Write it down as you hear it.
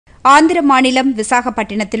ஆந்திர மாநிலம்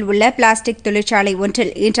விசாகப்பட்டினத்தில் உள்ள பிளாஸ்டிக் தொழிற்சாலை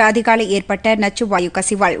ஒன்றில் இன்று அதிகாலை ஏற்பட்ட நச்சு வாயு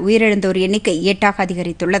கசிவால் உயிரிழந்தோர் எண்ணிக்கை 8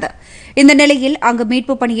 அதிகரித்துள்ளது. இந்த நிலையில் அங்கு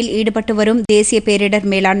மீட்புப் பணியில் ஈடுபட்டு வரும் தேசிய பேரிடர்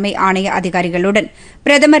மேலாண்மை ஆணைய அதிகாரிகளுடன்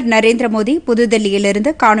பிரதமர் நரேந்திர மோடி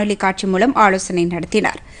புதுதில்லியிலிருந்து காணொலி காட்சி மூலம் ஆலோசனை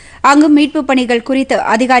நடத்தினார். அங்கு மீட்புப் பணிகள் குறித்து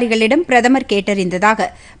அதிகாரிகளிடம் பிரதமர் கேட்டறிந்ததாக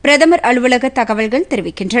பிரதமர் அலுவலக தகவல்கள்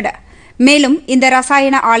தெரிவிக்கின்றன. மேலும் இந்த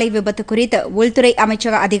ரசாயன ஆலை விபத்து குறித்து உள்துறை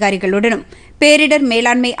அமைச்சக அதிகாரிகளுடனும் பேரிடர்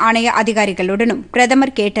மேலாண்மை ஆணைய அதிகாரிகளுடனும்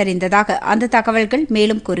பிரதமர் கேட்டறிந்ததாக அந்த தகவல்கள்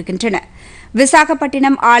மேலும் கூறுகின்றன.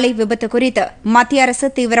 விசாகப்பட்டினம் ஆலை விபத்து குறித்து மத்திய அரசு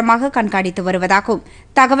தீவிரமாக கண்காணித்து வருவதாகவும்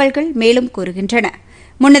தகவல்கள் மேலும் கூறுகின்றன.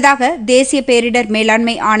 முன்னதாக தேசிய பேரிடர்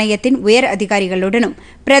மேலாண்மை ஆணையத்தின் உயர் அதிகாரிகளுடனும்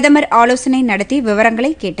பிரதமர் ஆலோசனை நடத்தி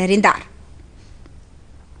விவரங்களை கேட்டறிந்தார்.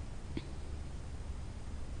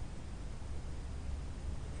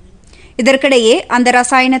 இதற்கிடையே அந்த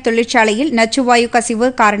ரசாயன தொழிற்சாலையில் நச்சுவாயு கசிவு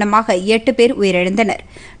காரணமாக 8 பேர் உயிரிழந்தனர்.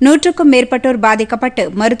 100க்கும் மேற்பட்டோர் பாதிக்கப்பட்டு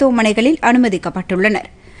மருத்துவமனைகளில் அனுமதிக்கப்பட்டுள்ளனர்.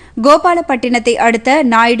 கோபாலப்பட்டினத்தை அடுத்த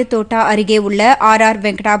நாயுடு தோட்டா அருகே உள்ள ஆர்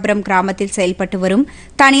வெங்கடாபுரம் கிராமத்தில் செயல்பட்டு வரும்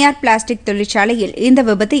தனியார் பிளாஸ்டிக் தொழிற்சாலையில் இந்த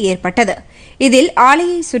விபத்து ஏற்பட்டது. இதில்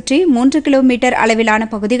ஆலையை சுற்றி 3 கிலோமீட்டர் அளவிலான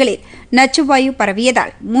பகுதிகளில் நச்சுவாயு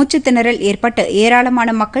பரவியதால் மூச்சுத் திணறல் ஏற்பட்டு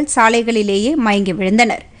ஏராளமான மக்கள் சாலைகளிலேயே மயங்கி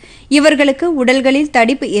விழுந்தனர். இவர்களுக்கு உடல்களில்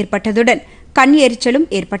தடிப்பு ஏற்பட்டதுடன் கண் எரிச்சலும்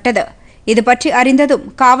ஏற்பட்டது. இதுபற்றி அறிந்ததும்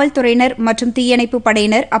காவல்துறையினர் மற்றும் தீயணைப்பு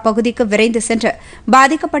படையினர் அப்பகுதிக்கு விரைந்து சென்று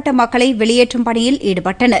பாதிக்கப்பட்ட மக்களை வெளியேற்றும் பணியில்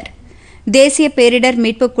ஈடுபட்டனர். தேசிய பேரிடர்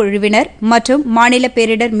மீட்புக் குழுவினர் மற்றும் மாநில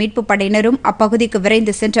பேரிடர் மீட்புப் படையினரும் அப்பகுதிக்கு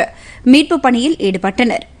விரைந்து சென்று மீட்புப் பணியில்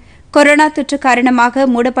ஈடுபட்டனர். கொரோனா தொற்று காரணமாக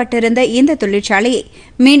மூடப்பட்டிருந்த இந்த தொழிற்சாலையை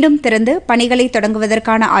மீண்டும் திறந்து பணிகளை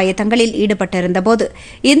தொடங்குவதற்கான ஆயத்தங்களில் ஈடுபட்டிருந்தபோது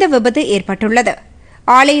இந்த விபத்து ஏற்பட்டுள்ளது.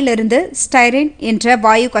 ஆலையிலிருந்து ஸ்டைரின் என்ற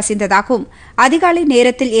வாயு கசிந்ததாகவும் அதிகாலை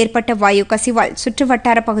நேரத்தில் ஏற்பட்ட வாயு கசிவால்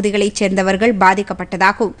சுற்றுவட்டார பகுதிகளைச் சேர்ந்தவர்கள்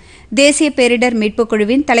பாதிக்கப்பட்டதாகவும் தேசிய பேரிடர் மீட்புக்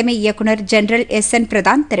குழுவின் தலைமை இயக்குநர் ஜெனரல் SN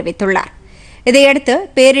பிரதான் தெரிவித்துள்ளார். இதையடுத்து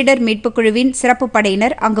பேரிடர் மீட்புக் குழுவின் சிறப்பு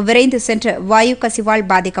படையினர் அங்கு விரைந்து சென்று வாயு கசிவால்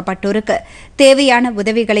பாதிக்கப்பட்டோருக்கு தேவையான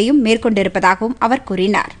உதவிகளையும் மேற்கொண்டிருப்பதாகவும் அவர்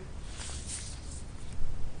கூறினார்.